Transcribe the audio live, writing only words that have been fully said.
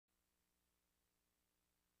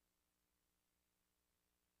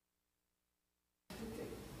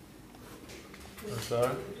I'm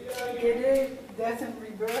sorry? Death and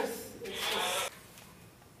rebirth. It's just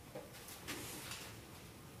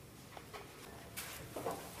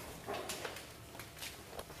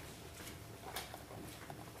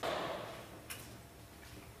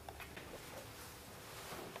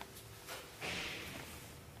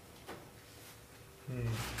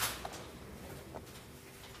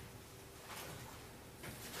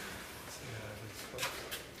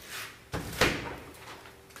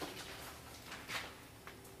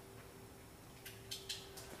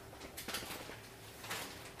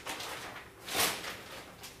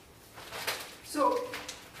So,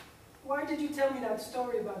 why did you tell me that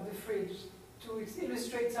story about the fridge? To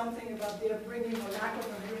illustrate something about the upbringing or lack of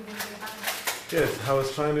upbringing? Yes, I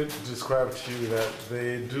was trying to describe to you that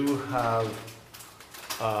they do have,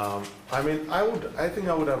 I mean, I think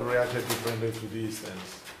I would have reacted differently to these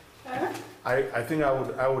things. Huh? I think I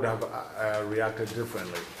would have reacted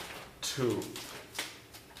differently to.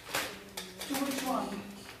 To which one?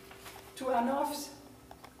 To Anoff's?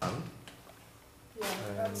 Yeah,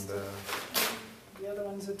 that's And, the other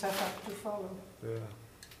one's a tough act to follow. yeah.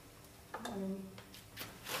 I mean,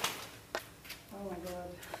 oh my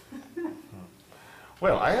God.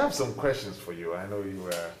 Well, I have some questions for you. I know you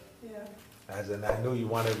were, Yeah. as in, I know you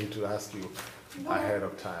wanted me to ask you ahead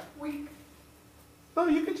of time. No,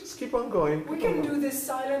 you can just keep on going. We can do this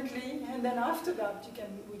silently, and then after that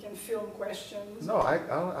we can film questions. No, I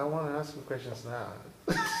want to ask you questions now.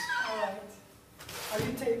 All right. Are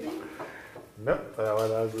you taping? No, I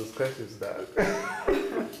want to ask those questions now.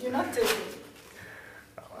 You're not taping.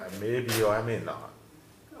 Maybe or I may not.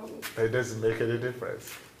 Oh. It doesn't make any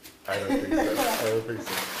difference. I don't think so. I don't think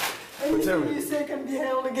so. Anything you say can be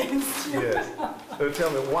held against you. Yes. So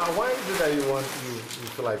tell me, why is it that you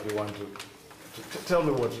feel like you want to tell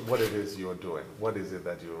me what it is you're doing? What is it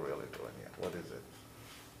that you're really doing here? What is it?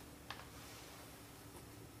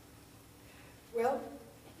 Well,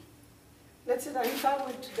 let's say that if I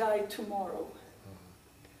were to die tomorrow,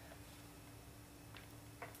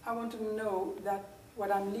 I want to know that what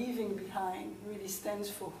I'm leaving behind really stands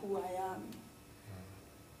for who I am.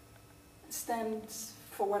 It stands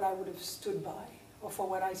for what I would have stood by, or for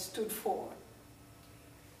what I stood for.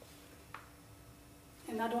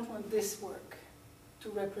 And I don't want this work to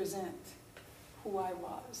represent who I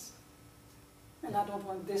was. And I don't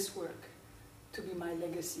want this work to be my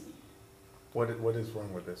legacy. What is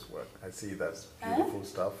wrong with this work? I see that's beautiful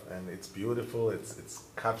stuff, and it's beautiful, it's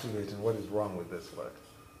captivating. What is wrong with this work?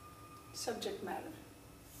 Subject matter.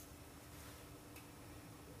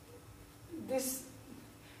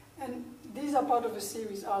 These are part of a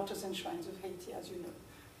series, Altars and Shrines of Haiti, as you know.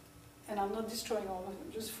 And I'm not destroying all of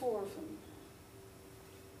them, just 4 of them.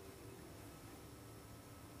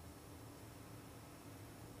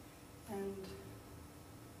 And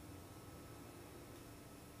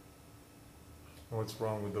what's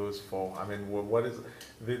wrong with those 4? I mean, what is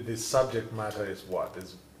the subject matter? Is what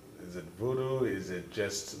is it voodoo? Is it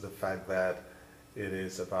just the fact that it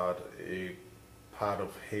is about a part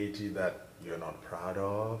of Haiti that you're not proud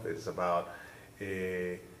of? It's about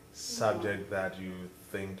a subject that you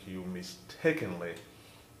think you mistakenly,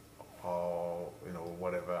 or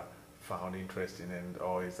whatever, found interesting,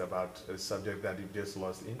 or it's about a subject that you've just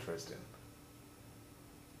lost interest in.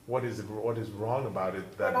 What is wrong about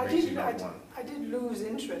it that makes you not want? I did lose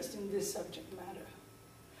interest in this subject matter.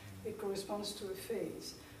 It corresponds to a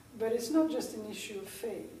phase. But it's not just an issue of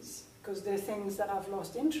phase, because there are things that I've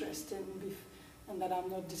lost interest in and that I'm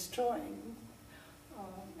not destroying.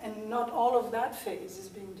 And not all of that phase is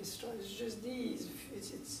being destroyed. It's just these.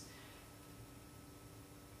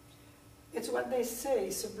 It's what they say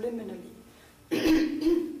subliminally.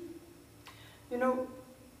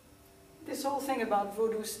 This whole thing about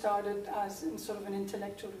Vudu started as in sort of an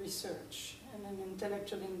intellectual research and an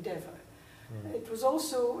intellectual endeavor. It was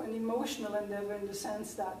also an emotional endeavor in the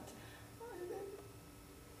sense that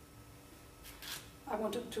I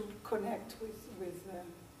wanted to connect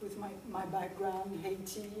with my background,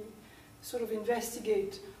 Haiti, sort of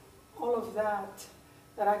investigate all of that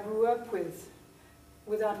I grew up with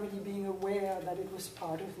without really being aware that it was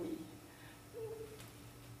part of me.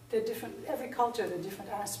 They're different, every culture, there are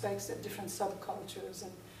different aspects, there are different subcultures,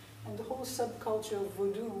 and the whole subculture of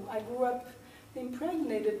Vudu, I grew up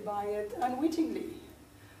impregnated by it unwittingly.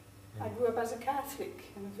 I grew up as a Catholic,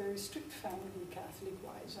 in a very strict family,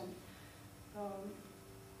 Catholic-wise.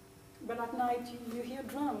 But at night you hear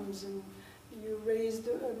drums, and you're raised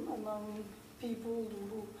among people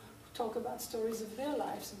who talk about stories of their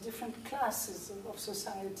lives, in different classes of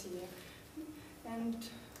society. And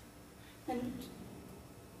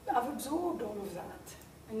I've absorbed all of that,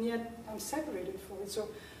 and yet I'm separated from it. So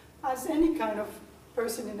as any kind of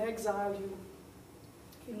person in exile, you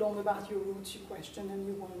long about your roots, you question and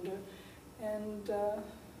you wonder, and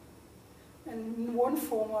in one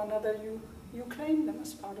form or another you claim them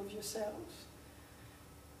as part of yourselves.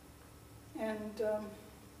 And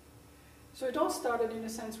so it all started in a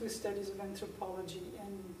sense with studies of anthropology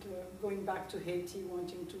and going back to Haiti,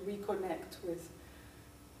 wanting to reconnect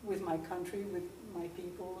with my country, with my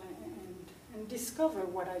people, and discover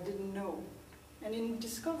what I didn't know. And in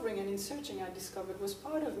discovering and in searching, I discovered was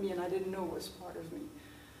part of me and I didn't know was part of me.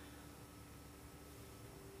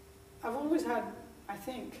 I've always had, I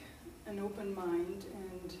think, an open mind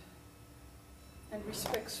and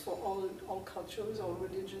respects for all cultures, all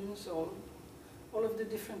religions, all of the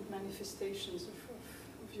different manifestations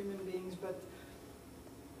of human beings, but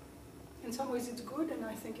in some ways it's good, and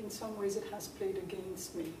I think in some ways it has played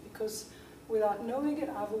against me, because without knowing it,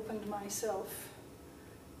 I've opened myself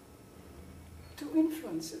to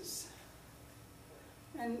influences.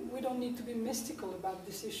 And we don't need to be mystical about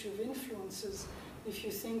this issue of influences. If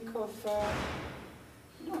you think of,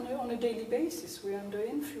 on a daily basis, we're under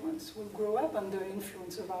influence. We grow up under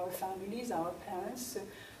influence of our families, our parents, and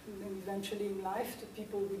eventually in life, the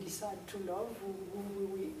people we decide to love, who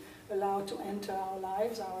we allow to enter our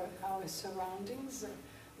lives, our surroundings,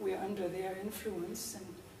 we're under their influence.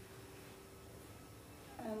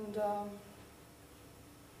 And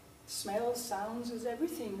smells, sounds,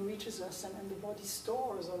 everything reaches us, and the body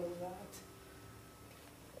stores all of that.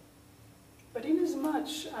 But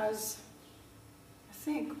inasmuch as,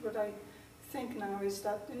 what I think now is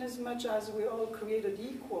that inasmuch as we're all created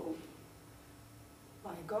equal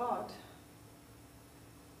by God,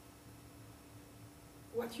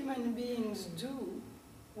 what human beings do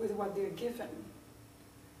with what they're given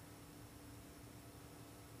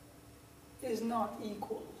is not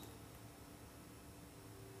equal.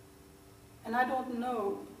 And I don't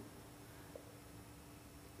know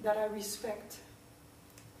that I respect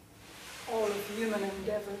all of human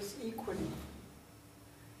endeavors equally,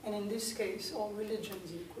 and in this case, all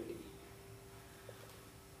religions equally.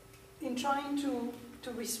 In trying to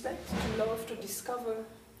respect, to love, to discover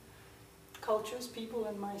cultures, people,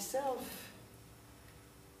 and myself,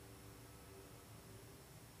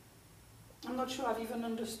 I'm not sure I've even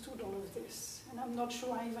understood all of this, and I'm not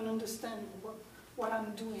sure I even understand what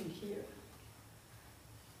I'm doing here.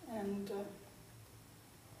 And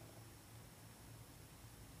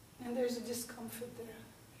there's a discomfort there.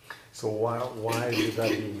 So why is it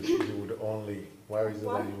that you would only,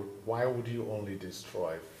 why would you only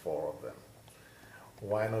destroy 4 of them?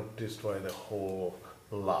 Why not destroy the whole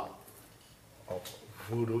lot of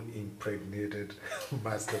voodoo impregnated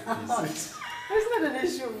masterpieces? It's not an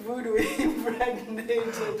issue of voodoo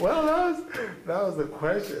impregnated. Well, that was the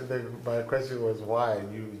question. My question was why.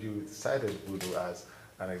 You cited voodoo as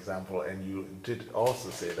an example, and you did also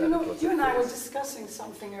say that. You and I were discussing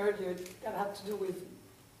something earlier that had to do with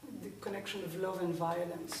the connection of love and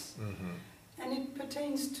violence. Mm-hmm. And it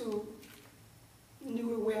pertains to new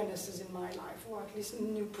awarenesses in my life, or at least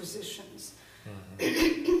new positions.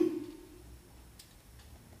 Mm-hmm.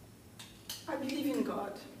 I believe in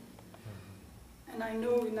God. Mm-hmm. And I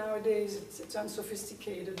know nowadays it's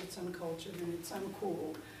unsophisticated, it's uncultured, and it's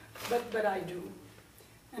uncool. But I do.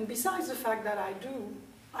 And besides the fact that I do,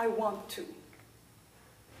 I want to.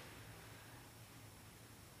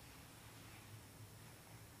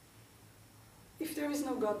 If there is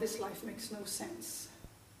no God, this life makes no sense.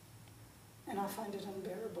 And I find it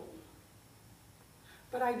unbearable.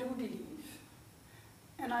 But I do believe.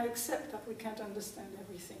 And I accept that we can't understand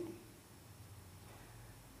everything.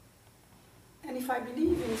 And if I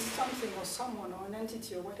believe in something or someone or an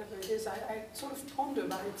entity or whatever it is, I sort of ponder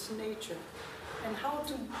about its nature and how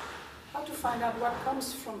to find out what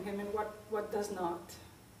comes from him and what does not.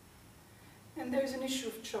 And there's an issue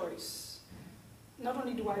of choice. Not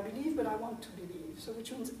only do I believe, but I want to believe. So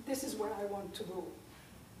which means this is where I want to go.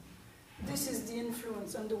 This is the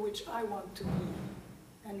influence under which I want to be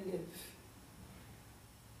and live.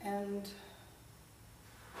 And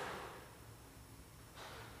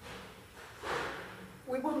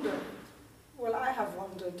we wonder, well, I have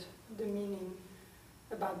wondered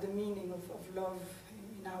about the meaning of love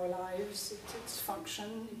in our lives, its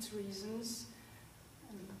function, its reasons.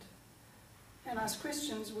 And as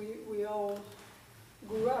Christians, we all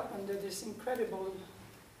grew up under this incredible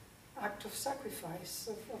act of sacrifice,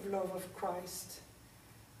 of love of Christ.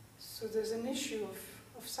 So there's an issue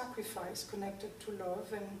of sacrifice connected to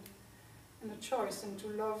love and a choice, and to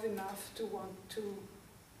love enough to want to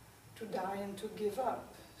die and to give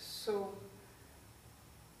up. So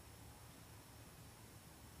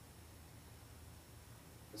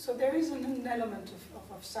so there is an element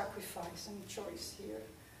of sacrifice and choice here,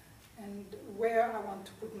 and where I want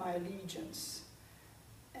to put my allegiance.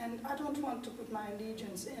 And I don't want to put my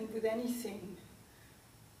allegiance in with anything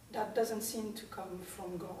that doesn't seem to come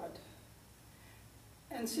from God.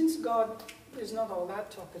 And since God is not all that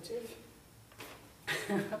talkative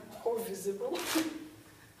or visible,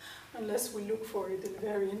 unless we look for it in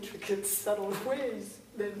very intricate, subtle ways,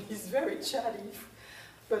 then he's very chatty.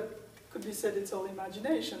 But could be said it's all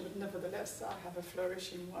imagination, but nevertheless I have a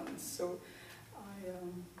flourishing one, so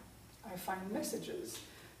I find messages.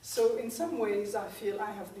 So in some ways I feel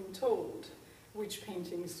I have been told which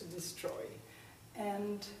paintings to destroy.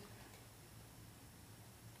 And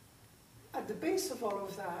at the base of all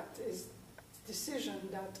of that is the decision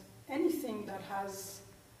that anything that has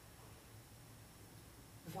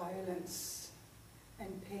violence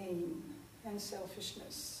and pain and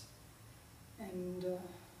selfishness and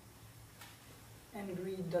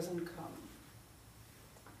greed doesn't come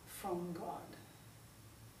from God.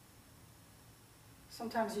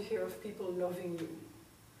 Sometimes you hear of people loving you.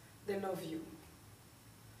 They love you,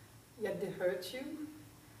 yet they hurt you.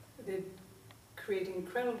 They create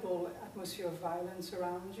incredible atmosphere of violence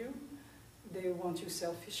around you. They want you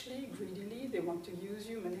selfishly, greedily. They want to use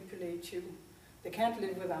you, manipulate you. They can't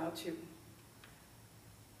live without you.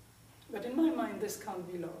 But in my mind, this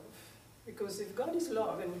can't be love. Because if God is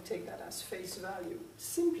love, and we take that as face value,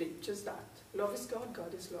 simply just that, love is God,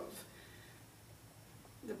 God is love,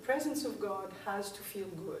 the presence of God has to feel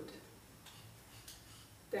good.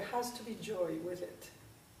 There has to be joy with it.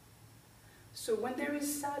 So when there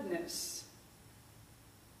is sadness,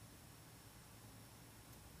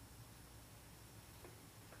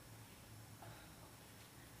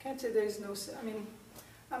 can't say there is no, I mean,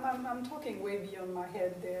 I'm talking way beyond my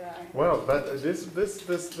head there. Well, but this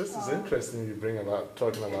is interesting. You bring about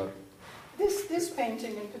talking about this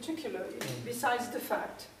painting in particular. Besides the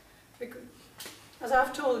fact, because, as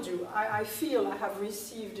I've told you, I feel I have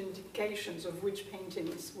received indications of which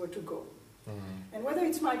paintings were to go, and whether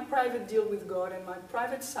it's my private deal with God and my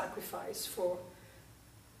private sacrifice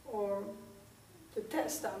or the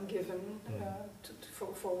test I'm given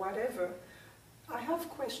for whatever. I have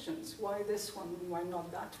questions. Why this one? Why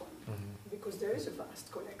not that one? Because there is a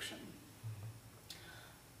vast collection.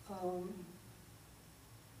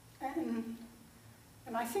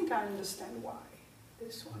 And I think I understand why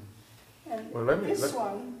this one. And well, this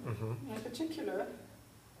one in particular,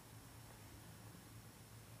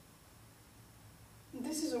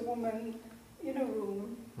 this is a woman in a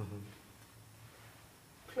room,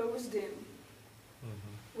 closed in,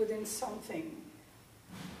 within something.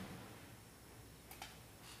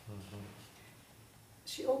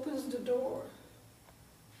 She opens the door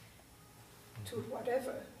to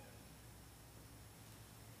whatever.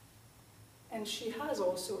 And she has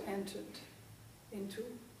also entered into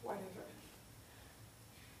whatever.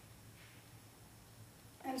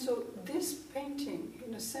 And so this painting,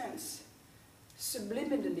 in a sense,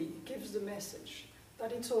 subliminally gives the message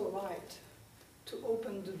that it's all right to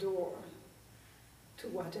open the door to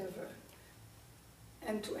whatever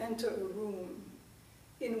and to enter a room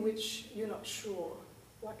in which you're not sure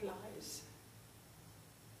what lies.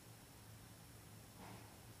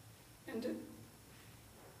 And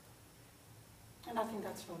I think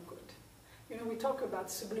that's not good. You know, we talk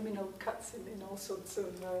about subliminal cuts in all sorts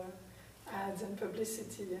of ads and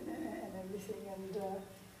publicity and everything. And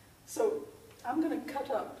so I'm going to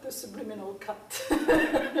cut up the subliminal cut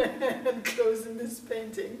and close in this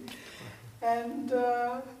painting. And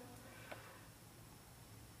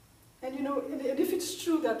you know, and if it's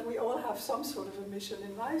true that we all have some sort of a mission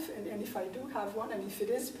in life, and if I do have one, and if it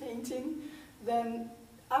is painting, then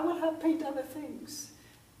I will paint other things.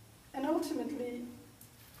 And ultimately,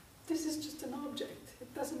 this is just an object.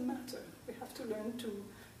 It doesn't matter. We have to learn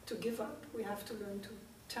to give up. We have to learn to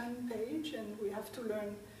turn page, and we have to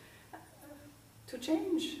learn to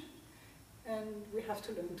change. And we have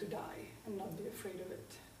to learn to die and not be afraid of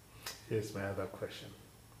it. Here's my other question.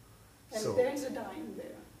 And so, there is a dying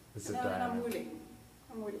there. And I'm willing.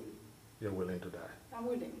 I'm willing. You're willing to die? I'm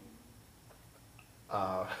willing.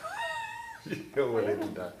 You're willing to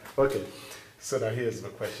die. Okay. So now here's the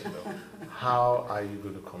question though. How are you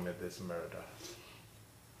going to commit this murder?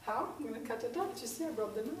 How? I'm going to cut it up. You see, I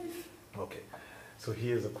brought the knife. Okay. So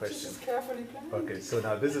here's the question. This is carefully planned. Okay, so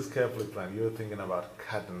now this is carefully planned. You're thinking about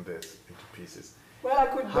cutting this into pieces. Well, I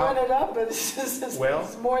could burn it up, but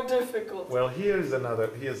it's more difficult. Well, here's another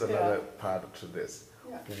part to this.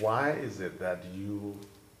 Yeah. Why is it that you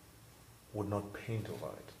would not paint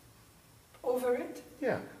over it? Over it?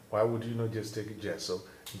 Yeah. Why would you not just take a gesso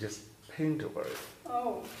and just paint over it?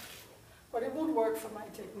 Oh, But it won't work for my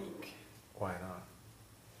technique. Why not?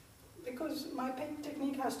 Because my paint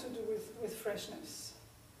technique has to do with freshness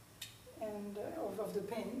and of the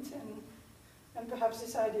paint, and perhaps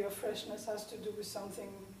this idea of freshness has to do with something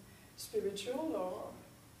spiritual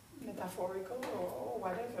or metaphorical or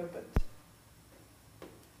whatever, but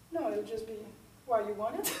no, it'll just be why you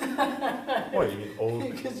want it. What, you mean old?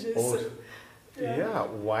 Old? Yeah,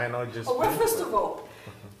 why not just... Oh, well, first of all,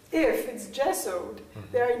 if it's gessoed,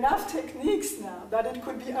 there are enough techniques now that it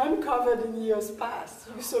could be uncovered in years past.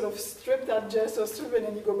 You sort of strip that gesso, strip it, and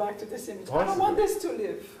then you go back to this image. Possibly. I don't want this to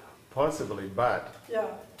live. Possibly, but yeah,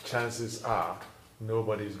 chances are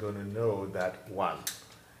nobody's going to know that, one,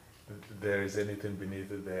 there is anything beneath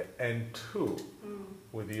it there, and two,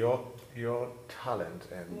 with your talent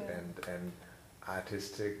and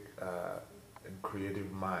artistic and creative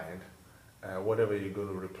mind, whatever you're going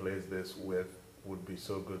to replace this with would be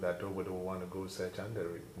so good that nobody will want to go search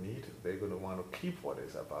underneath it. They're going to want to keep what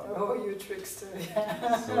it's about. Oh, you trickster!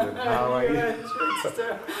 Yeah. So then how are You're a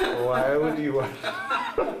trickster. Why would you want?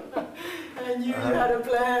 I knew you had a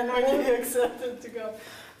plan when you accepted to go.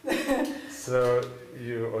 So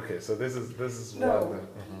you okay? So this is no. one.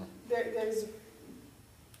 There's.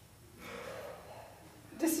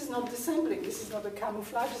 This is not dissembling. This is not a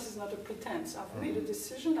camouflage. This is not a pretense. I've made a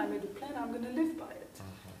decision. I made a plan. I'm going to live by it.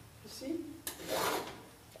 You see?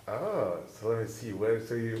 Oh, so let me see.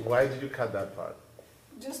 Why did you cut that part?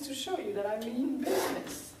 Just to show you that I mean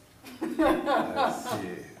business. I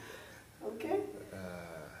see. Okay?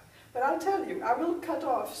 But I'll tell you, I will cut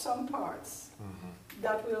off some parts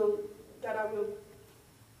that I will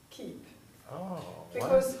keep. Oh,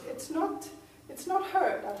 because it's not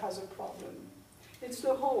her that has a problem. It's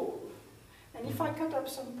the whole. And if I cut up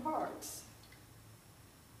some parts,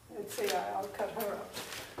 let's say I'll cut her up.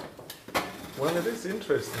 Well, it is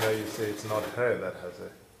interesting that you say it's not her that has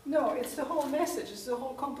a... No, it's the whole message, it's the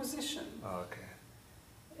whole composition. Oh,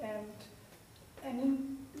 okay.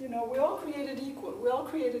 And you know, we're all created equal, we're all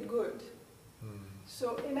created good.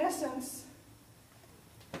 So in essence,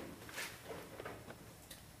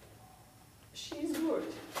 she's good.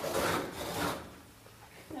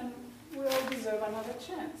 And we all deserve another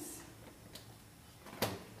chance.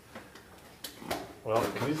 Well,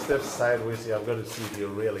 can you step sideways here? I've got to see if you're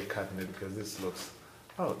really cutting it, because this looks,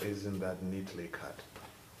 oh, isn't that neatly cut?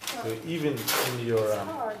 So even in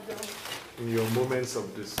your moments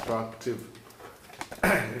of destructive,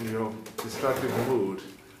 in your destructive mood.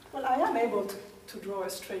 Well, I am able to draw a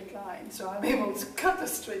straight line, so I'm able to cut a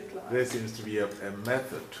straight line. There seems to be a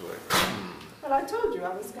method to it. Well, I told you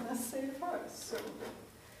I was going to save her, so.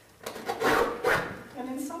 And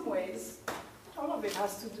in some ways, all of it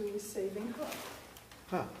has to do with saving her.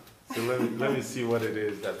 Huh. So let me see what it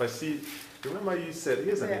is that. But see, remember you said,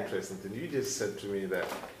 here's an interesting thing. You just said to me that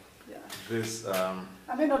this.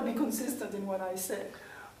 I may not be consistent in what I said.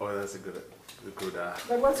 Oh, that's a good.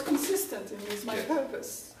 But what's consistent in me is my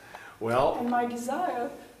purpose. Well. And my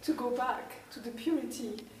desire to go back to the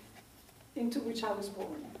purity into which I was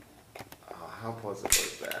born. How possible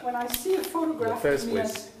is that? When I see a photograph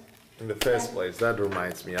in the first place, that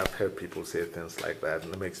reminds me, I've heard people say things like that,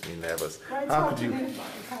 and it makes me nervous. Right,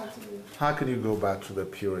 how can you go back to the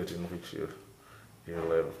purity in which you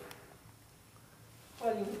live?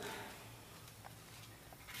 Well,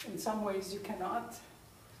 in some ways you cannot,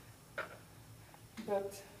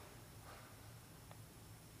 but,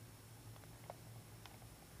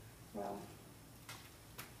 well,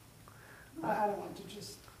 I don't want to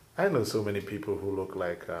just... I know so many people who look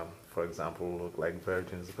like, for example, look like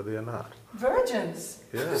virgins, but they are not. Virgins?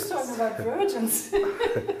 Yes. Who's talking about virgins?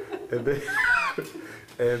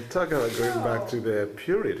 and talking about going back to their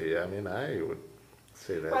purity, I mean, I would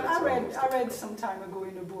say that. Well, I read some time ago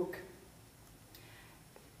in a book,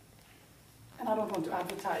 and I don't want to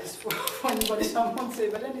advertise for anybody, so I won't say,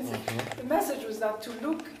 but anything. The message was that to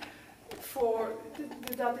look for,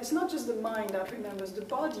 that it's not just the mind that remembers, the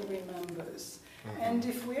body remembers. And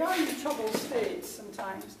if we are in troubled states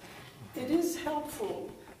sometimes, it is helpful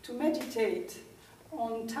to meditate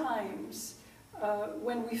on times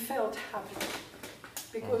when we felt happy,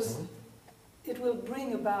 because it will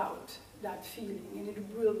bring about that feeling, and it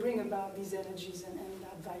will bring about these energies and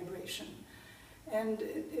that vibration. And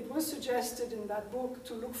it was suggested in that book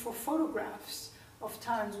to look for photographs of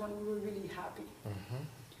times when we were really happy.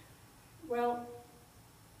 Well,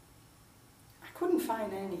 I couldn't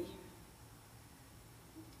find any.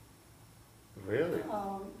 Really?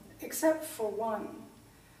 Except for one.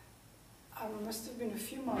 I must have been a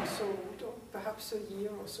few months old, or perhaps a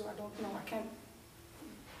year or so, I don't know. I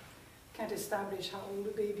can't establish how old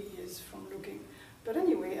a baby is from looking. But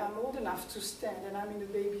anyway, I'm old enough to stand, and I'm in the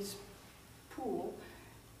baby's pool,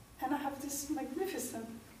 and I have this magnificent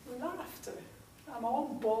laughter. I'm all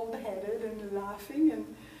bald-headed and laughing,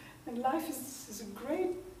 and life is a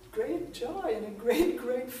great, great joy and a great,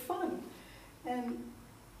 great fun. And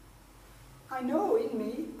I know in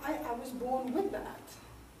me, I was born with that.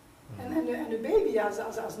 And a baby has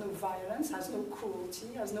no violence, has no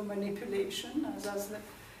cruelty, has no manipulation,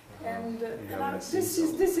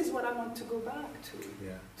 this is what I want to go back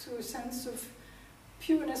to a sense of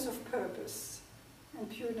pureness of purpose and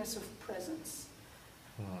pureness of presence.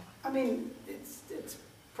 I mean, it's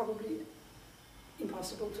probably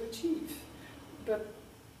impossible to achieve, but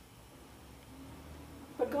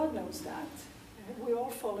God knows that. We're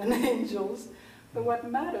all fallen angels, but what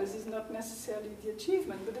matters is not necessarily the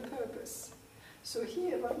achievement, but the purpose. So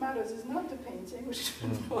here, what matters is not the painting, which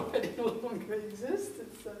already no longer exists.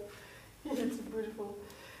 It's beautiful,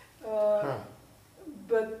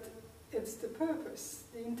 but it's the purpose,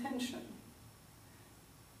 the intention.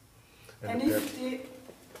 And if the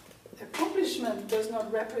accomplishment does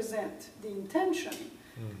not represent the intention,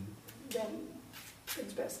 then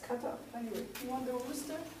it's best cut up. Anyway, you want the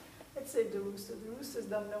rooster? Let's save the rooster. The rooster's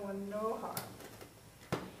done no one no harm.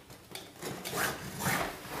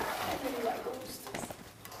 I really like roosters.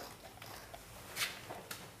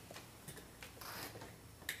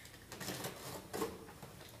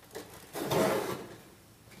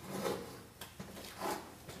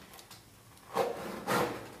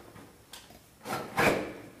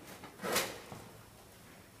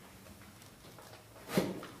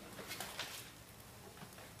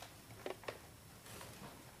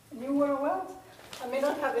 You were well. I may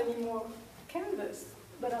not have any more canvas,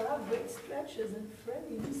 but I'll have great stretches and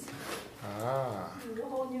frames. And a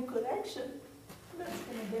whole new collection that's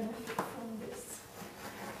going to benefit from this.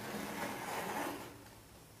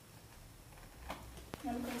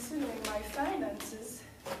 I'm considering my finances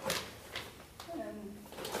and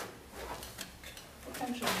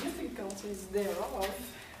potential difficulties thereof.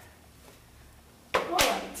 All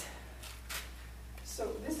right. So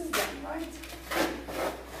this is done, right?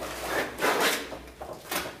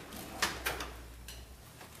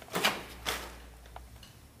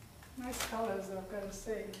 Nice colors, I've got to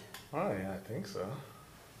say. Oh yeah, I think so.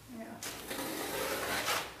 Yeah.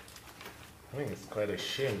 I think it's quite a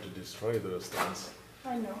shame to destroy those things.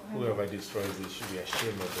 I know. Whoever destroys it should be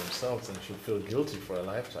ashamed of themselves and should feel guilty for a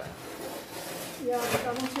lifetime. Yeah, but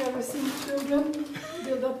haven't you ever seen children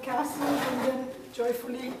build up castles and then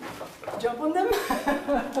joyfully jump on them?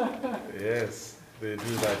 Yes, they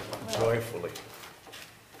do that joyfully.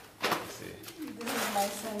 Let's see. This is my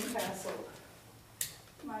sand castle.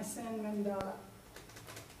 My sand mandala.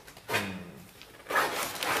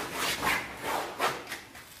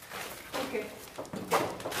 Okay.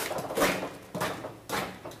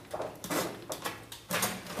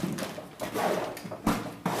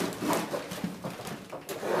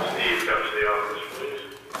 Steve, come to the office, please.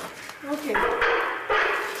 Okay.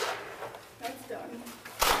 That's done.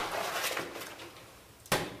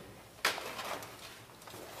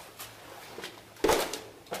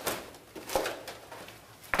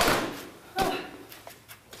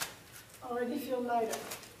 Already feel lighter.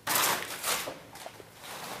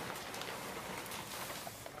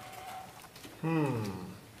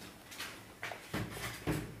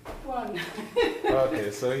 One.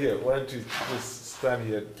 Okay, so here, why don't you just stand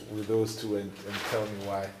here with those two and tell me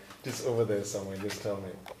why. Just over there somewhere, just tell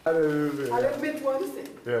me. I'll admit one thing.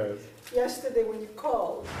 Yes. Yesterday when you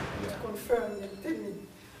called to confirm you did me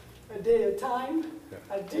a day at a time,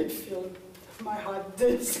 I did feel, my heart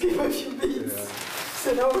did skip a few beats.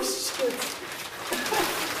 Said, oh shit.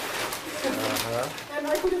 And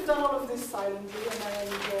I could have done all of this silently, and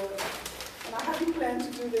I hadn't planned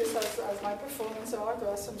to do this as my performance art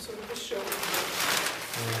or as some sort of a show.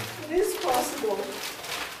 It is possible.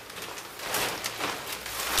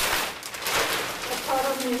 A part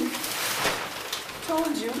of me told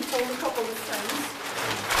a couple of friends,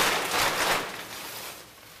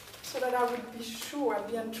 so that I would be sure I'd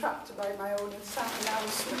be entrapped by my own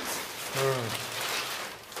announcements.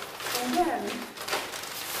 And then,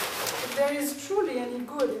 if there is truly any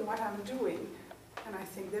good in what I'm doing, and I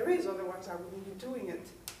think there is, otherwise I wouldn't be doing it,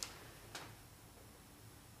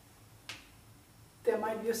 there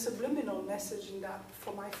might be a subliminal message in that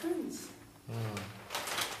for my friends.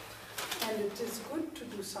 And it is good to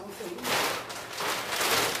do something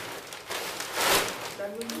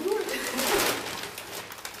that will be good.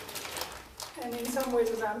 And in some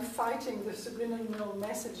ways, as I'm fighting the subliminal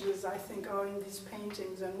messages I think are in these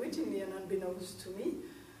paintings unwittingly and unbeknownst to me,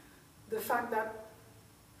 the fact that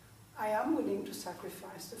I am willing to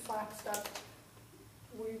sacrifice, the fact that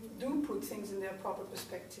we do put things in their proper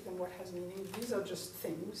perspective and what has meaning. These are just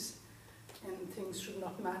things, and things should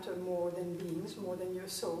not matter more than beings, more than your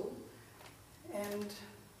soul. And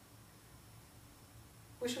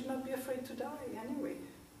we should not be afraid to die anyway.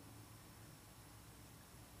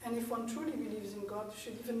 And if one truly believes in God,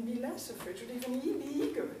 should even be less afraid, should even be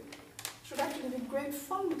eager. Should actually be great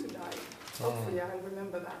fun to die. Hopefully I'll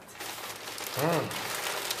remember that.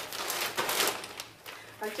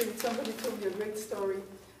 Actually, somebody told me a great story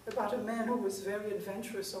about a man who was very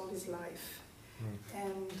adventurous all his life.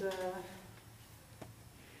 And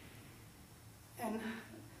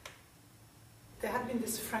there had been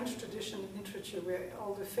this French tradition in literature where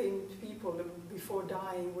all the famous people, before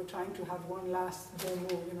dying, were trying to have one last bon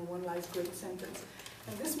mot, one last great sentence.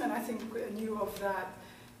 And this man, I think, knew of that.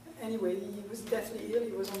 Anyway, he was deathly ill,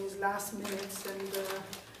 he was on his last minutes, and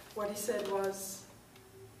what he said was,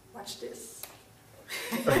 "Watch this."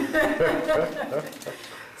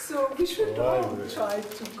 So we should all try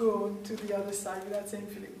to go to the other side without saying,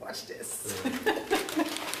 "Philip, watch this."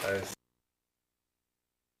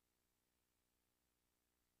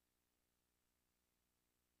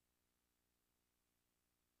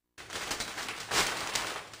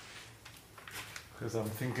 Because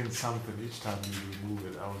I'm thinking something each time you remove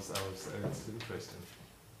it. It's interesting.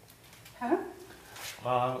 Huh?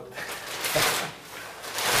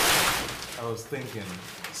 I was thinking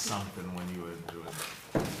something when you were doing it.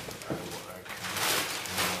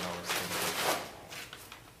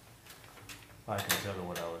 I can tell you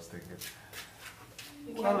what I was thinking.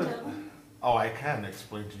 You can't tell me? Oh, I can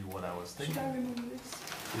explain to you what I was thinking. Should I remove this?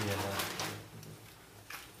 Yeah.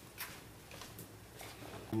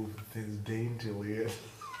 Move things daintily.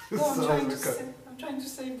 No, I'm trying to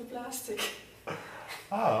save the plastic.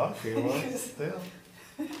 Ah, okay, well, still.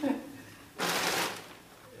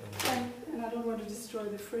 And I don't want to destroy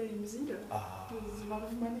the frames either. There's a lot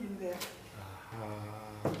of money in there.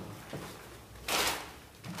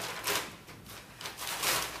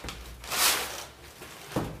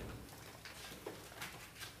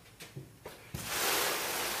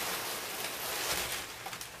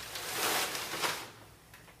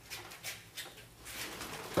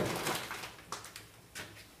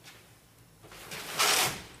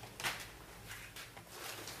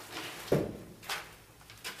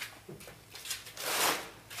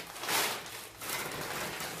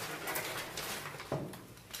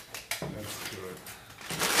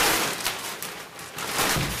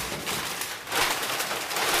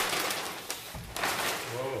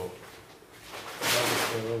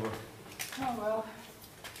 Oh well,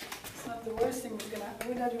 it's not the worst thing that's going to happen.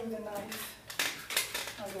 What did I do with the knife?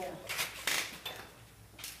 Oh, there.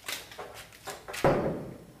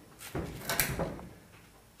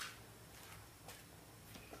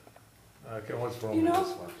 Okay, what's wrong with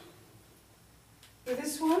this one? With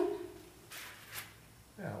this one?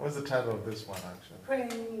 Yeah, what's the title of this one actually?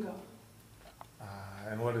 Praying God.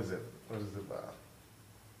 And what is it? What is it about?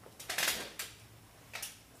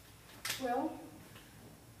 Well,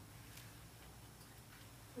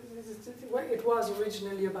 it was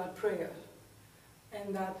originally about prayer,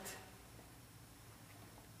 and that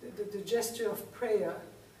the gesture of prayer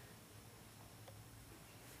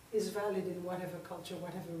is valid in whatever culture,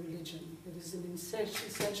 whatever religion. It is an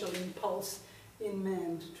essential impulse in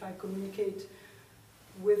man to try to communicate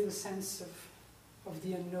with a sense of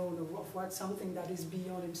the unknown, of what something that is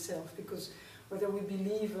beyond himself. Because whether we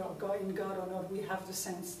believe in God or not, we have the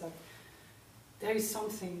sense that there is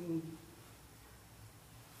something,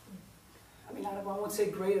 I mean, I won't say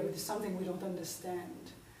greater, but there's something we don't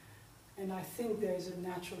understand. And I think there is a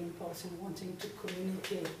natural impulse in wanting to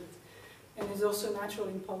communicate with. And there's also a natural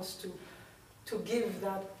impulse to give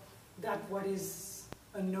that what is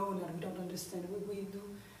unknown, that we don't understand. We do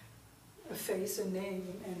a face, a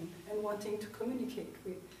name, and wanting to communicate.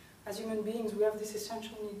 As human beings, we have this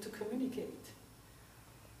essential need to communicate.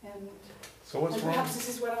 And so what's wrong? Perhaps this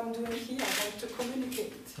is what I'm doing here. I want to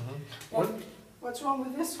communicate. Mm-hmm. What's wrong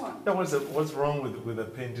with this one? Yeah, what's wrong with a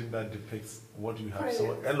painting that depicts what you have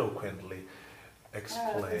so eloquently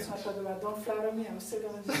explained? That's not what about. Don't flatter me. I'm still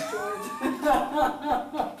going to destroy it.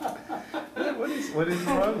 Yeah, what is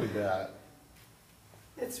wrong with that?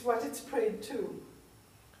 It's what it's prayed to.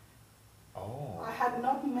 Oh. I had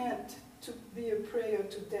not meant to be a prayer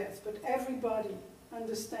to death, but everybody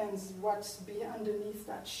understands what's underneath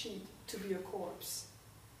that sheet to be a corpse.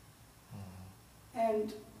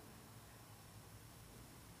 And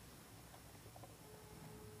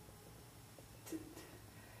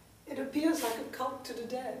it appears like a cult to the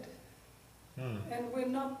dead. And we're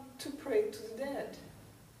not to pray to the dead.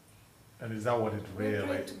 And is that what it really? We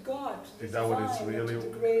pray to God, to the is that what it's divine, really? to the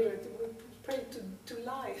greater. pray to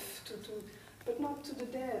life, but not to the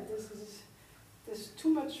dead. There's too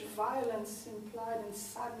much violence implied and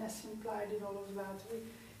sadness implied in all of that.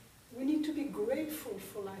 We need to be grateful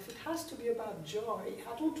for life. It has to be about joy.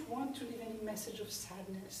 I don't want to leave any message of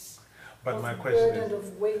sadness, but of my question burden, is,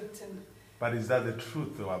 of weight. but is that the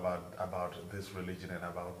truth though about this religion and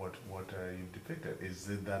about what you depicted? Is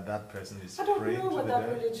it that person is I don't praying know to what the that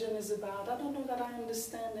dead? religion is about. I don't know that I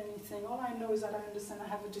understand anything. All I know is that I understand I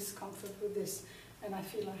have a discomfort with this, and I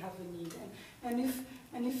feel I have a need. And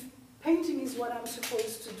if painting is what I'm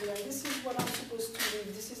supposed to do, and this is what I'm supposed to live,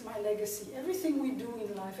 this is my legacy. Everything we do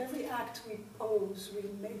in life, every act we pose, we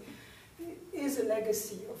make, is a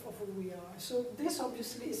legacy of who we are. So this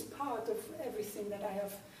obviously is part of everything that I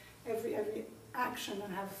have, every action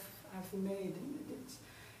I have made.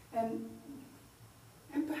 And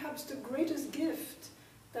perhaps the greatest gift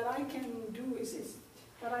that I can do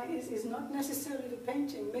is not necessarily the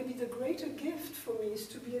painting. Maybe the greater gift for me is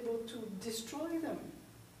to be able to destroy them.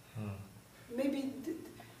 Maybe,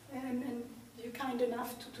 and you're kind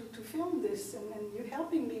enough to film this, and you're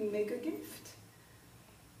helping me make a gift.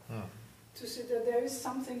 To see that there is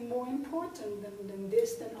something more important than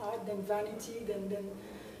this, than art, than vanity, than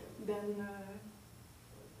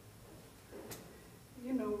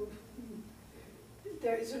you know,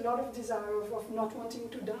 there is a lot of desire of not wanting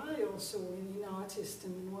to die also in artists,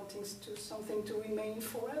 and wanting something to remain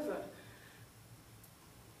forever.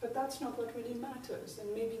 But that's not what really matters.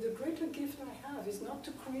 And maybe the greater gift I have is not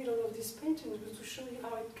to create all of these paintings, but to show you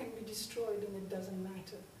how it can be destroyed and it doesn't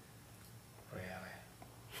matter. Really?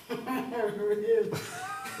 Really?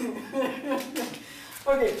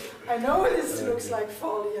 Okay, I know this looks like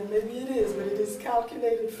folly, and maybe it is, but it is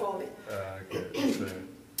calculated folly. Okay. So.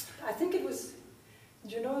 I think it was,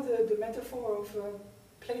 do you know the metaphor of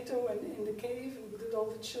Plato and in the cave with all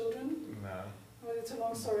the children? No. Well, it's a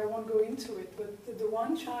long story, I won't go into it, but the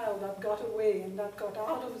one child that got away and that got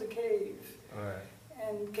out of the cave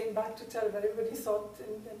and came back to tell, but everybody thought,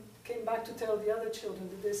 and came back to tell the other children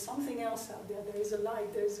that there's something else out there, there is a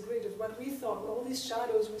light, there is greater. What we thought, all these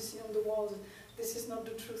shadows we see on the walls, this is not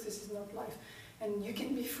the truth, this is not life. And you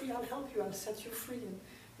can be free, I'll help you, I'll set you free.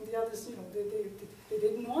 And the others, you know, they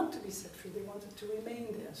didn't want to be set free, they wanted to remain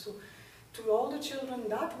there. So to all the children,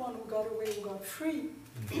 that one who got away, who got free,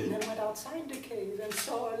 and then went outside the cave and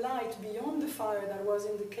saw a light beyond the fire that was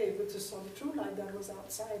in the cave, but saw the true light that was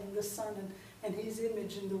outside in the sun and his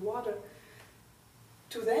image in the water.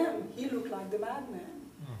 To them, he looked like the madman.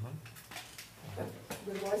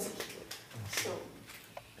 But was he?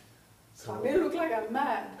 So I may look like I'm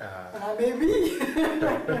mad, and I may be.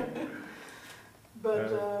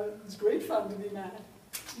 But it's great fun to be mad.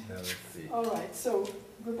 Let's see. All right, so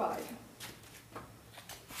goodbye.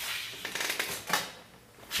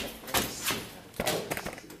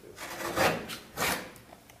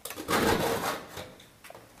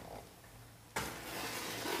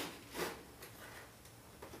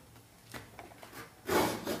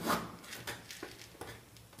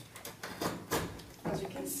 As you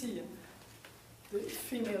can see, the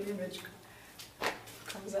female image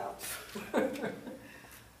comes out.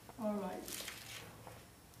 All right.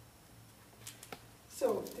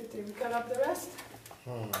 So, did we cut up the rest?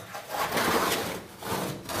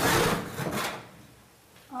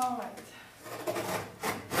 All right.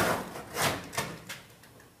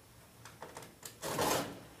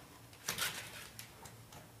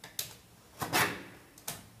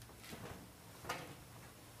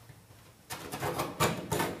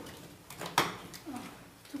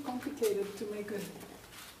 Too complicated to make a...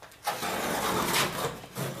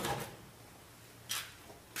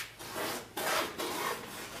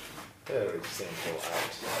 Very simple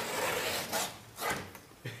art.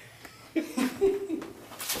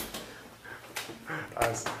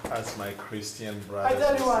 As my Christian brothers. I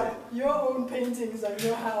tell you what, your own paintings at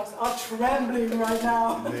your house are trembling right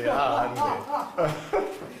now. They are, aren't they?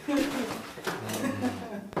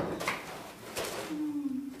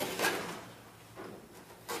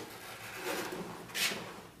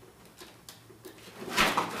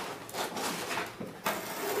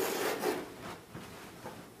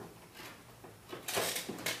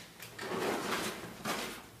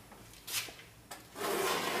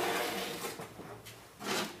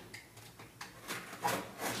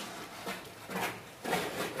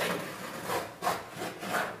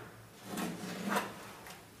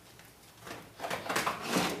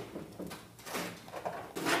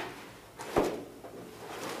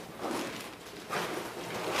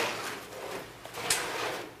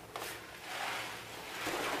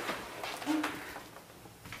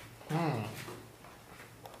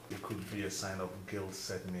 It could be a sign of guilt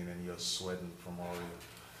setting in and you're sweating from all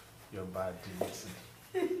your bad deeds.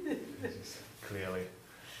 This is clearly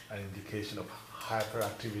an indication of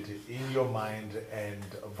hyperactivity in your mind and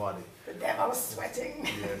body. The devil's sweating.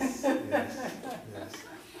 Yes, yes, yes.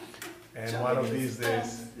 And one of these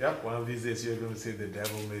days, one of these days you're going to say the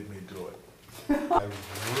devil made me do it. I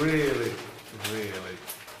really, really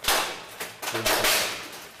think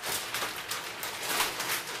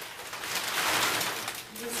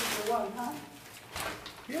This is the one, huh?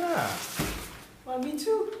 yeah. Well, me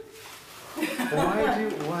too.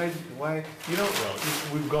 Why, you know, well,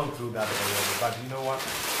 we've gone through that already, but you know what?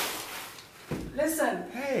 Listen.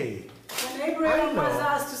 Hey. When Abraham was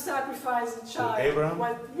asked to sacrifice a child. Abraham?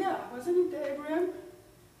 Wasn't it Abraham?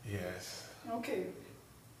 Yes. Okay.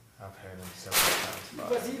 I've heard him several times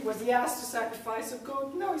about it. Was he asked to sacrifice a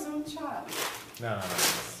goat? No, his own child. No.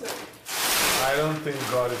 So, I don't think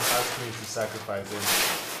God is asking me to sacrifice him.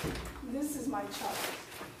 this is my child.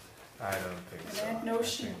 I don't think so. And no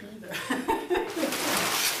sheep either.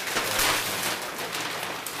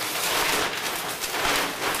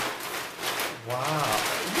 Wow.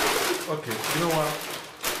 Okay, you know what?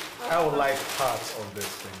 I would like parts of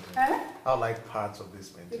this painting. I would like parts of this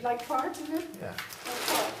painting. You'd like parts of it? Yeah. What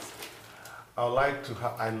parts? I would like to.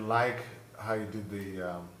 I like how you did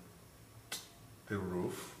the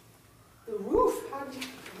roof. The roof? How did you?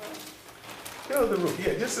 You know the roof.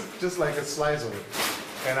 Yeah, just like a slice of it.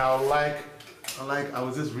 And I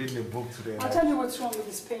was just reading a book today. I'll tell you what's wrong with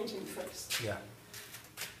this painting first. Yeah.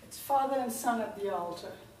 It's Father and Son at the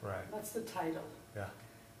altar. Right. That's the title. Yeah.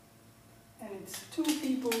 And it's two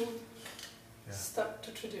people stuck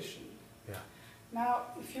to tradition. Yeah.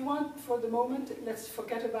 Now, if you want, for the moment, let's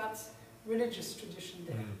forget about religious tradition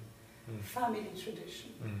there. Family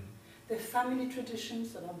tradition. The family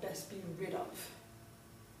traditions that are best being rid of.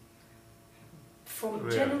 From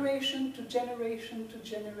generation to generation to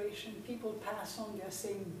generation, people pass on their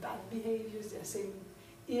same bad behaviors, their same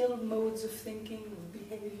ill modes of thinking, of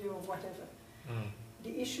behavior, or whatever.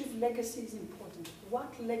 The issue of legacy is important.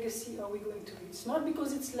 What legacy are we going to leave? It's not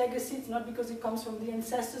because it's legacy, it's not because it comes from the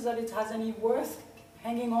ancestors that it has any worth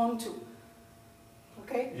hanging on to.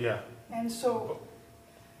 Okay? Yeah. And so...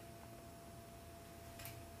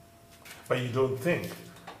 But you don't think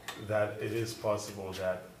that it is possible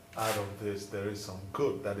that out of this there is some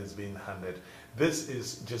good that is being handed? This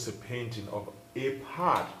is just a painting of a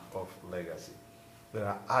part of legacy. There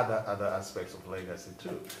are other aspects of legacy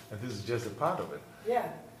too, and this is just a part of it.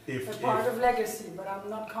 Yeah, a part of legacy, but I'm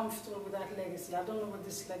not comfortable with that legacy. I don't know what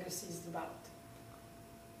this legacy is about.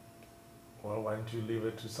 Well, why don't you leave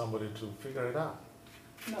it to somebody to figure it out?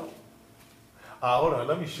 No. Hold on,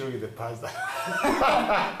 let me show you the parts that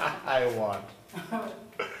I want.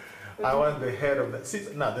 I want the head of that. See,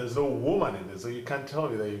 now there's no woman in this, so you can't tell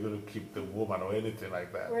me that you're going to keep the woman or anything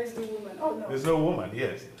like that. Where's the woman? Oh, no. There's no woman,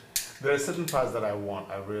 yes. There are certain parts that I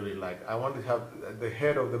really like. I want to have the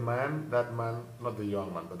head of the man, that man, not the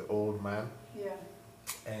young man, but the old man. Yeah.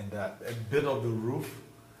 And a bit of the roof.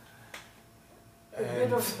 A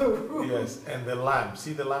bit of the roof. Yes, and the lamp.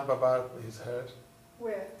 See the lamp about his head?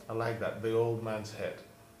 Where? I like that, the old man's head.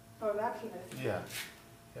 Oh, that head. Yeah,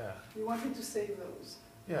 yeah. You want me to save those?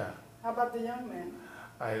 Yeah. How about the young man?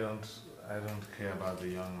 I don't care about the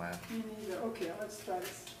young man. Me neither. Okay, let's try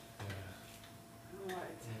this. Yeah. All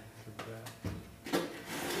right.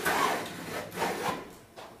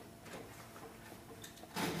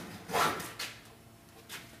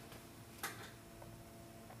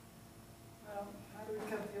 Well, how do we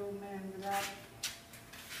cut the old man without...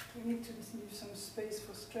 We need to leave some space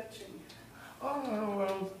for stretching. Oh,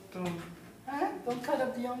 well, don't... Huh? Don't cut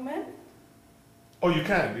up the young man? Oh, you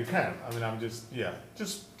can. I mean, I'm just, yeah,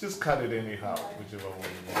 just cut it anyhow, whichever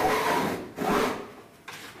way you want.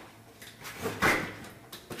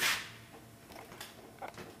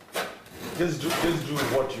 Just do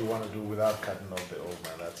what you want to do without cutting off the old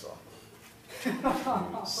man, that's all.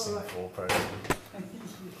 You sinful person.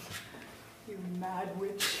 You mad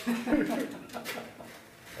witch.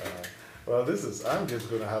 Well, I'm just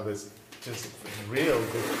going to have this just real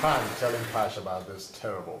good fun telling Pash about this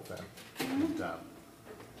terrible thing you've done.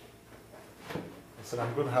 I said,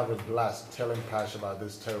 I'm going to have a blast telling Pash about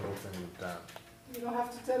this terrible thing you've done. You don't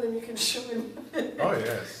have to tell him, you can show him. Oh,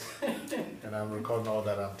 yes. And I'm recording all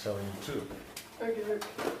that I'm telling you, too. Okay, look.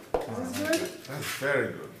 Is this good? That's very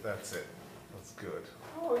good. That's it. That's good.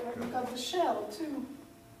 Oh, you got the shell, too.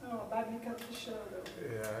 Oh, badly cut the shell, though.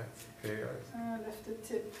 Yeah, it's okay. I left the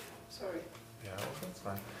tip. Sorry. Yeah, well, that's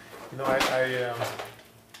fine. You know,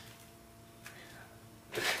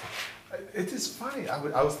 it is funny.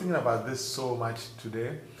 I was thinking about this so much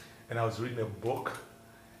today, and I was reading a book,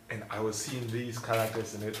 and I was seeing these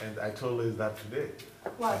characters in it, and I told Liz that today.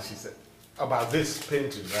 What? And she said, about this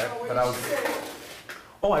painting, right? Oh, what But did I was, she say?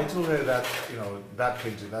 oh, I told her that, you know, that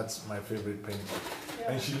painting, that's my favorite painting.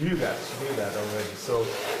 Yeah. And she knew that already. So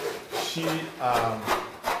she,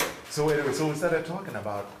 so anyway, so we started talking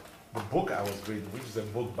about the book I was reading, which is a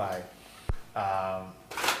book by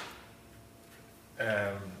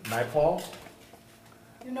Naipaul.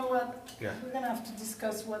 You know what? Yeah. We're going to have to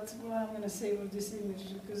discuss what I'm going to say with this image,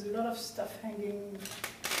 because a lot of stuff hanging.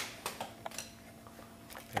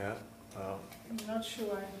 Yeah. I'm not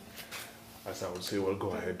sure. As I would say, well, go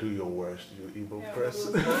ahead, do your worst, you evil Yeah,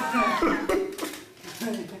 person.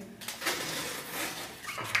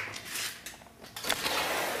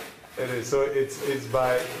 It is. So it's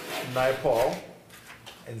by Naipaul,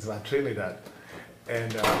 and it's by Trinidad.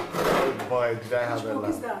 And oh boy, did I have Which a book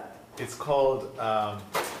is laugh. that? It's called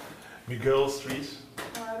Miguel Street.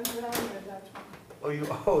 Oh, I haven't read that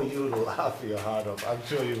one. You laugh your heart off. I'm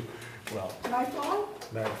sure you, well, Nightfall?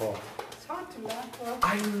 Naipaul. It's hard to laugh. Well,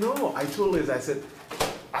 I know. I told Liz, I said,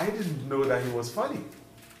 I didn't know that he was funny.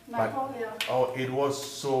 Nightfall, yeah. Oh, it was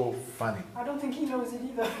so funny. I don't think he knows it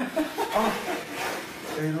either. Oh,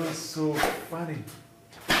 it was so funny.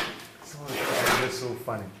 It was so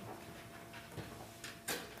funny.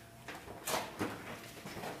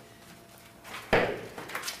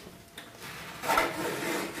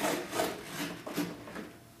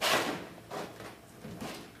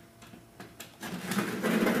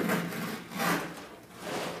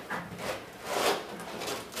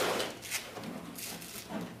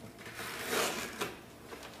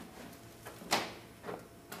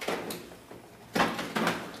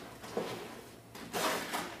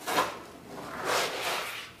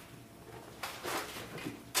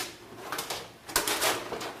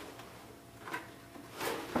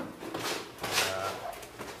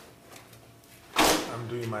 I'm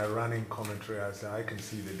doing my running commentary. I can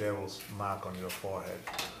see the devil's mark on your forehead.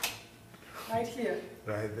 Right here.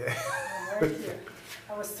 Right there. Right here.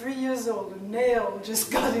 I was 3 years old. A nail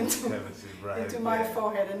just got into Right my there.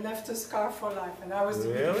 forehead and left a scar for life. And I was the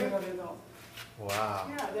Really? beginning of it all. Wow.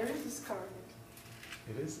 Yeah, there is a scar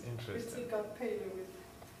in It is it. interesting. It got paler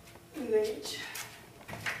with age.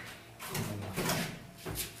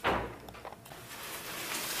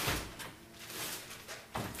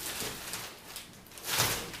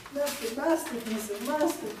 Masterpieces.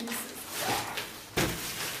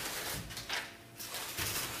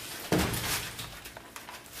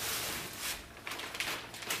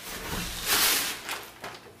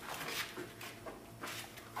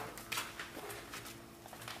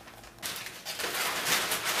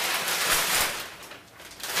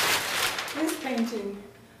 This painting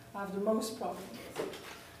I have the most problem with.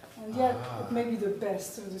 And yet it may be the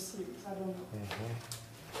best of the series, I don't know.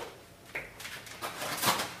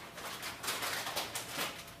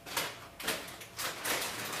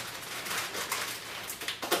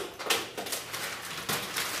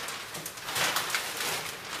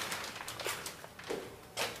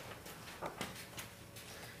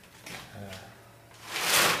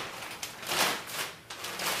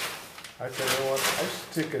 I tell you what, I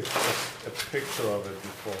should take a picture of it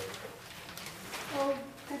before. Oh,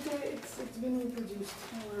 it's been reproduced,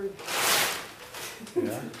 don't worry.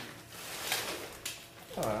 Yeah?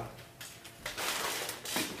 Ah.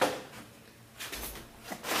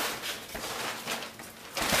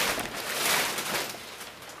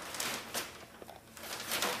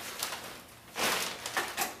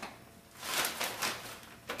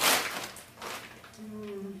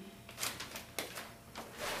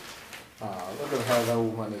 Look at how that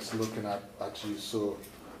woman is looking at you so.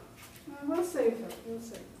 We'll save her, we'll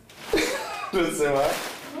save her. Just say what?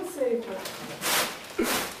 We'll save her.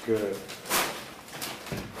 Good.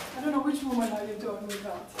 I don't know which woman are you talking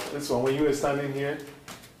about. This one, when you were standing here,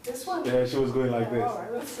 This one? yeah, she was going like Oh, this. all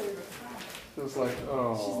right, we'll save her. She was like,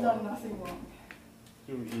 oh. She's done nothing wrong.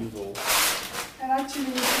 You evil. And actually,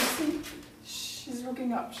 you see, she's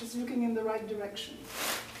looking up. She's looking in the right direction.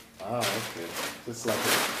 Ah, okay. Just like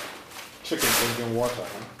a chicken drinking water,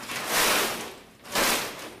 huh?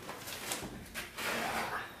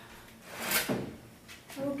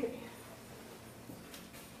 Okay.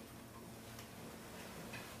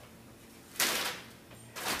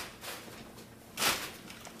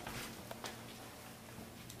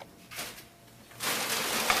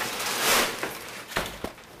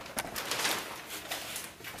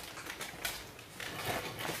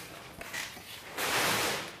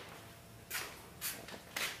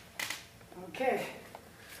 Okay.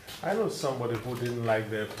 I know somebody who didn't like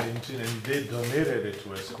their painting and they donated it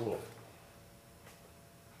to a school.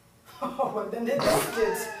 Oh, well, then they left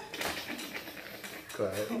it. Go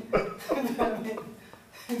ahead.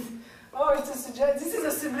 Oh, it's a this is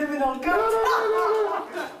a subliminal cut.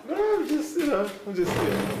 No, I'm just, you know, I'm just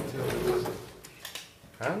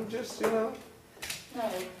you know. No.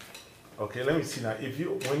 Okay, let me see now. If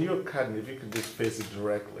you, when you're cutting, if you could just face it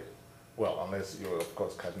directly. Well, unless you're, of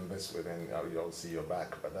course, cutting this way, then you'll see your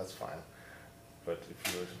back, but that's fine. But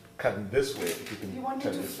if you're cutting this way, if you can. You want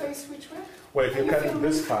me to face which way? Well, if you're cutting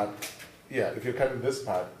this part, yeah, if you're cutting this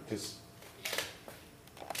part, just.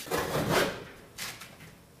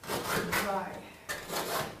 Right.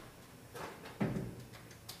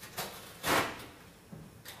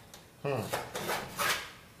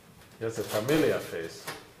 That's a familiar face.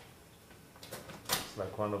 It's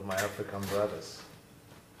like one of my African brothers.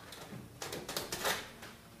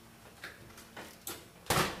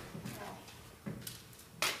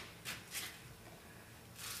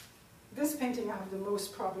 This painting I have the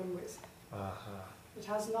most problem with. It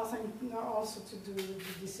has nothing also to do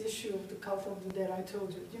with this issue of the cult of the dead I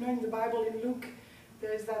told you. You know, in the Bible, in Luke,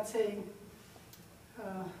 there is that saying,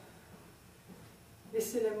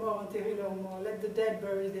 laissez les morts enterrer leurs morts, let the dead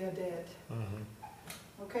bury their dead.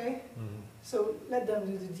 Okay? So let them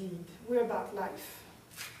do the deed. We're about life.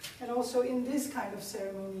 And also in this kind of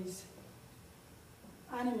ceremonies,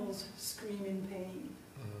 animals scream in pain.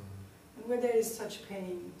 And where there is such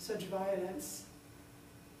pain, such violence,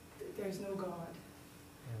 there is no God.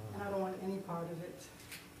 And I don't want any part of it.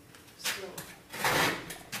 So.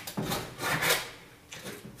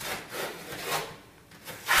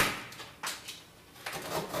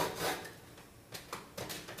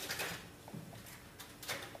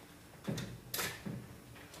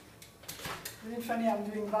 Isn't it funny I'm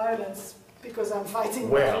doing violence because I'm fighting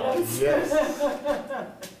violence? Yes.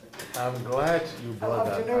 I'm glad you brought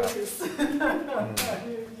that up. I'll have to notice.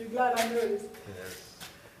 You're glad I noticed? Yes.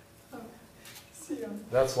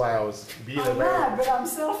 That's why I was being I'm mad, but I'm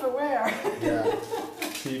self-aware. Yeah.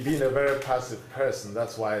 See, being a very passive person,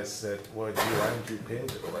 that's why I said, well, why don't you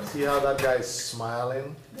paint it? See how that guy is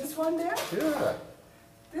smiling? This one there? Yeah.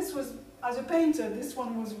 This was, as a painter, this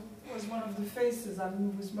one was one of the faces I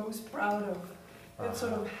was most proud of. It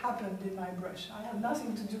sort of happened in my brush. I had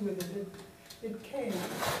nothing to do with it. It came,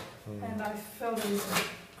 and I felt it was a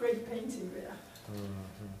great painting there.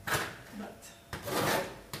 But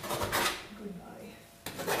goodbye.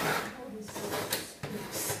 All this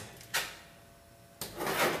spooks.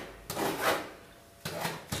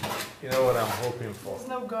 You know what I'm hoping for? There's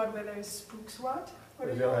no God where there is spooks. What? What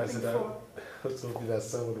are You you know, hoping for? I was hoping that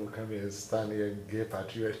someone will come here and stand here and gape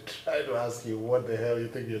at you and try to ask you what the hell you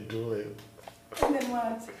think you're doing. And then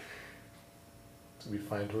what? To be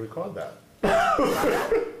fine to record that.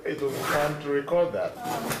 It will be fun to record that.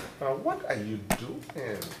 Now, what are you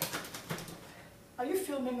doing? Are you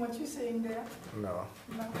filming what you're saying there? No.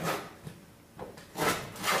 No.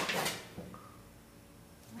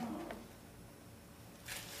 Oh.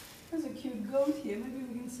 There's a cute goat here. Maybe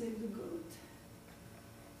we can save the goat.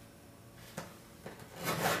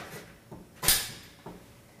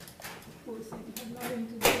 Poor thing, had nothing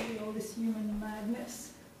to do with all this human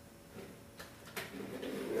madness.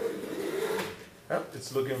 Yep,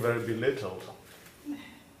 it's looking very belittled.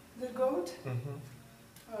 The goat?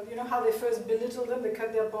 You know how they first belittle them? They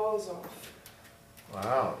cut their balls off.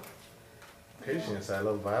 Wow. Patience, I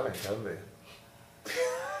love violence, haven't they?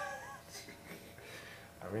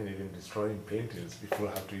 I mean, even destroying paintings, people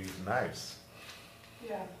have to use knives.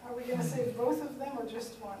 Yeah. Are we going to save both of them or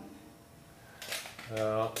just one?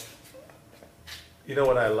 You know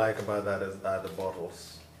what I like about that is the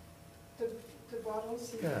bottles. The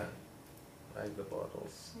bottles? Yeah, I like the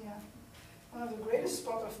bottles. Yeah. One of the greatest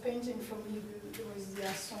spot of painting for me was the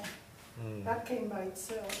Asson. That came by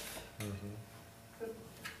itself. But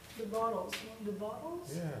the bottles, you know, the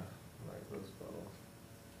bottles? Yeah, I like those bottles.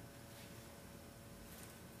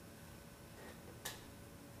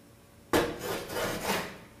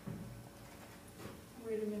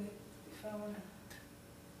 Wait a minute, if I want to,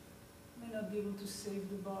 I may not be able to save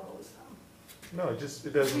the bottles. No, it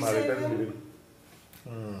doesn't matter. It doesn't even.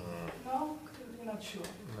 No? You're not sure?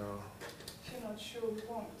 No. If you're not sure, we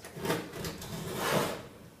won't.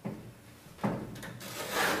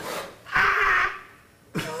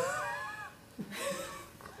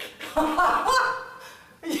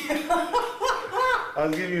 I'll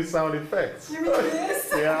give you sound effects. You mean this?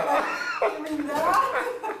 Yeah. You mean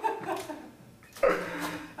that?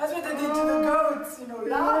 That's what they did to the goats, you know,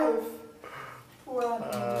 live. Well,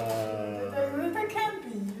 they can't be,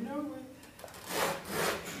 you know.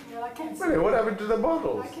 Well, I can't save Really, what it. happened to the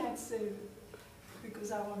bottles? I can't save it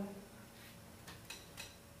because I want to.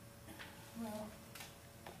 Well,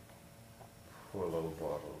 Poor little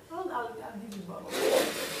bottle. I'll give you bottles.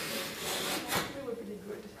 They were pretty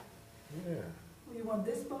good. Yeah. You want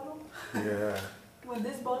this bottle? Yeah. You want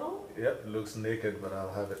this bottle? Yep, looks naked, but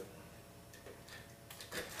I'll have it.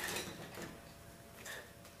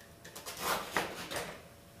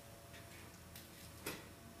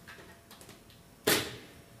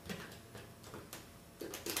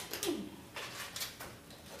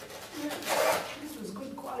 Yeah, this was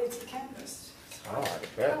good quality canvas. Oh,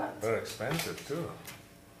 I bet. They're expensive too.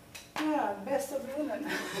 Yeah, best of linen.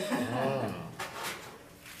 Mm.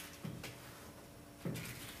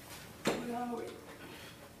 Where are we?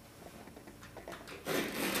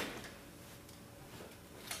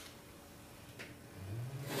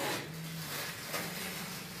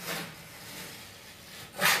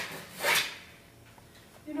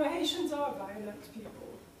 You know, Haitians are violent people.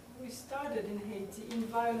 We started in Haiti in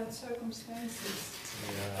violent circumstances,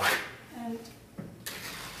 Yeah. and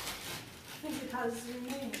I think it has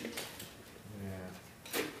remained.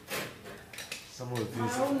 Yeah. Some of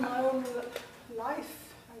these. My own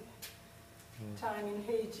life, Mm. time in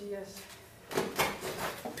Haiti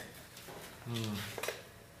Mm.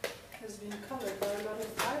 has been colored by a lot of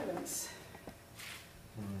violence,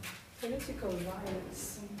 Mm. political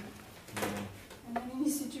violence. Mm. And in any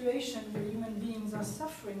situation where human beings are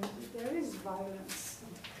suffering, there is violence.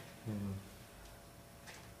 Mm.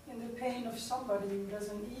 In the pain of somebody who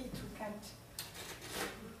doesn't eat, who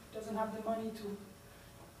doesn't have the money to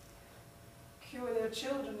cure their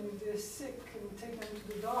children if they're sick and take them to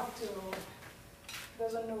the doctor, or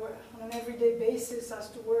doesn't know on an everyday basis has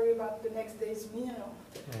to worry about the next day's meal.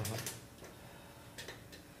 Mhm.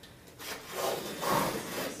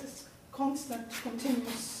 This is constant,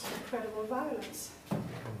 continuous, incredible violence. Mhm.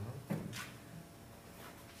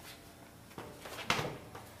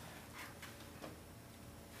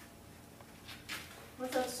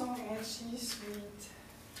 What's that song, And She's Sweet?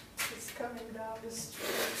 It's coming down the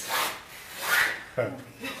street.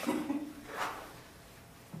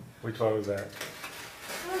 Which one was that?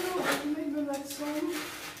 I don't know, do you remember that song?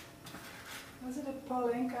 Was it a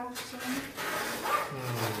Paulenka song?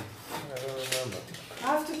 I don't remember. I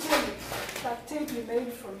have to tell you, that tape you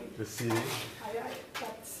made for me, The CD?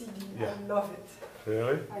 that CD, Yeah. I love it.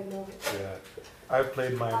 Really? I love it. Yeah. I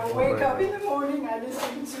played mine I over wake up and in the morning, I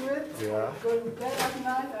listen to it. Yeah. I go to bed at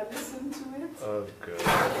night, I listen to it. Oh, good.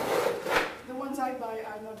 The ones I buy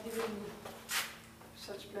are not giving me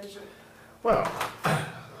such pleasure. Well,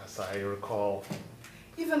 as I recall,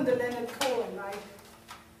 Even the Leonard Cohen, I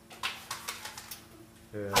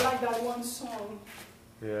yeah, like that one song,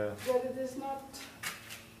 yeah, but it is not,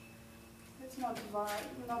 it's not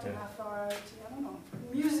not Yeah. enough variety, I don't know.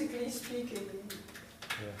 Musically speaking,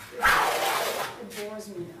 yeah. it bores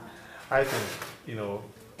me. I think,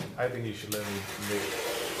 I think you should let me make,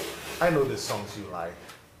 I know the songs you like.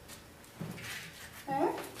 Eh?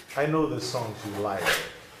 I know the songs you like.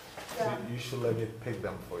 So Yeah. you should let me pick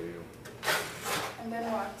them for you. And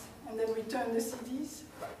then what? And then return the CDs?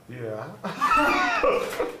 Yeah.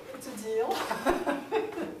 It's a deal.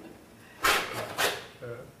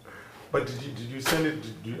 But did you send it,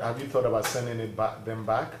 have you thought about sending it them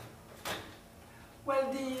back? Well,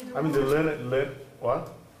 I mean, what?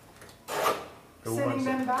 The sending woman's-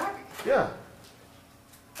 them back? Yeah.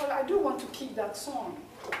 Well, I do want to keep that song.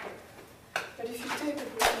 But if you take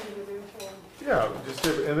it with me with you, Yeah, just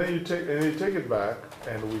take, and then you take it back,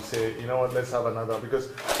 and we say, you know what, let's have another, because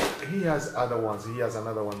he has other ones. He has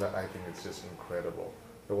another one that I think is just incredible.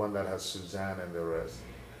 The one that has Suzanne and the rest.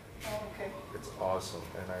 oh, okay. It's awesome,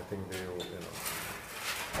 and I think they will,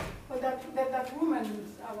 Well, that woman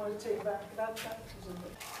I want to take back. That was a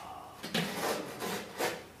bit.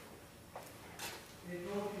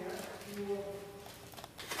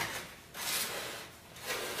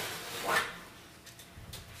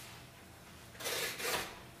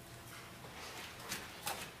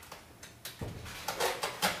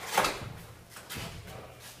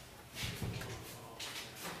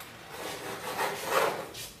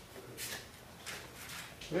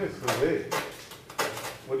 Yes, Jose.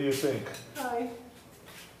 What do you think? Hi.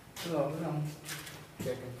 No,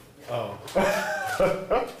 checking. Oh.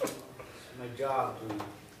 It's my job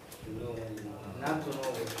to know, not to know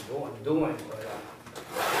what you're doing,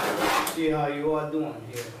 but see how you are doing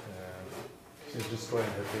here. She's destroying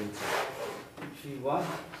her painting. She what?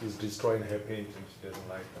 She's destroying her painting. She doesn't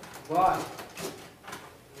like them. Why?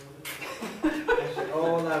 I said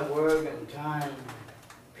all that work and time,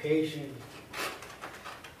 patience,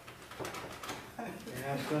 and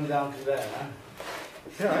that's come down to that, huh?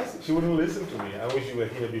 Yeah, she wouldn't listen to me. I wish you were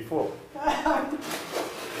here before.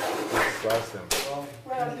 to ask him.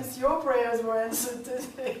 Well, at least your prayers were answered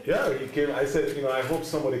today. Yeah, he came. I said, I hope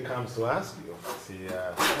somebody comes to ask you. See,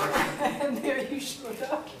 And there you showed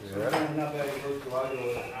up. yeah. I'm not very close to other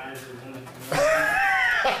with irons and women.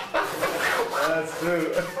 That's true.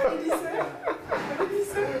 What did he say? What did he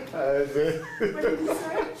say? That's it. What did he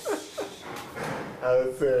say?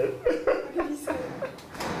 That's it. What did he say?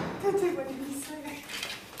 Tete, what did he say?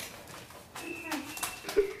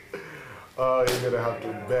 Oh, you're gonna have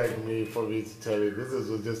to beg me for me to tell you. This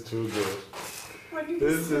is just too good. What did he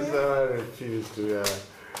This say? is how I refuse to.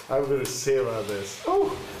 I'm gonna savor this.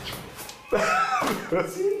 Oh.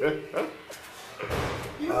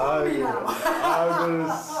 You owe me now. I'm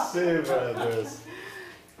gonna savor this.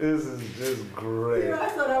 This is just great. You know, I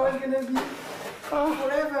thought I was going to be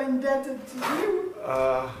forever indebted to you.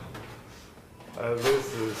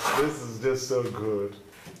 This is just so good.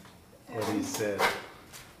 What he said.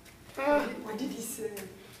 What did he say?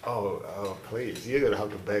 Oh, please. You're gonna have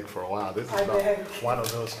to beg for a while. This is I not beg. one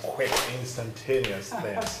of those quick, instantaneous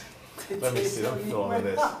things. Let me see. Let me film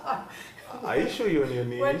this. Are you sure you're on your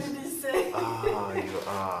knees? What did he say? Ah, you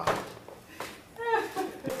are.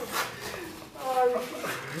 Oh,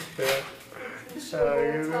 Yeah. you should I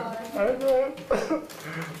time. know.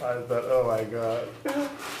 I thought, oh my God.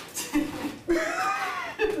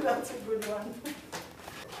 That's a good one.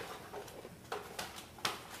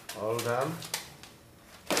 All done?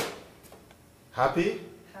 Happy?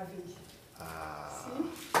 Happy. Ah,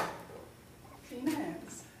 See? Clean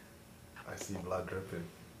hands. I see blood dripping.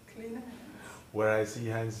 Clean hands. Where I see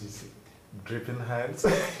hands, you see dripping hands.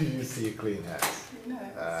 You see clean hands. Clean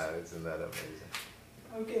hands. Ah, isn't that amazing?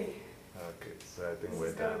 Okay. Okay, so I think This we're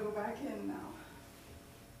has got to done. go back in now.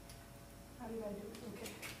 How did I do it?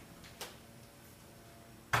 Okay.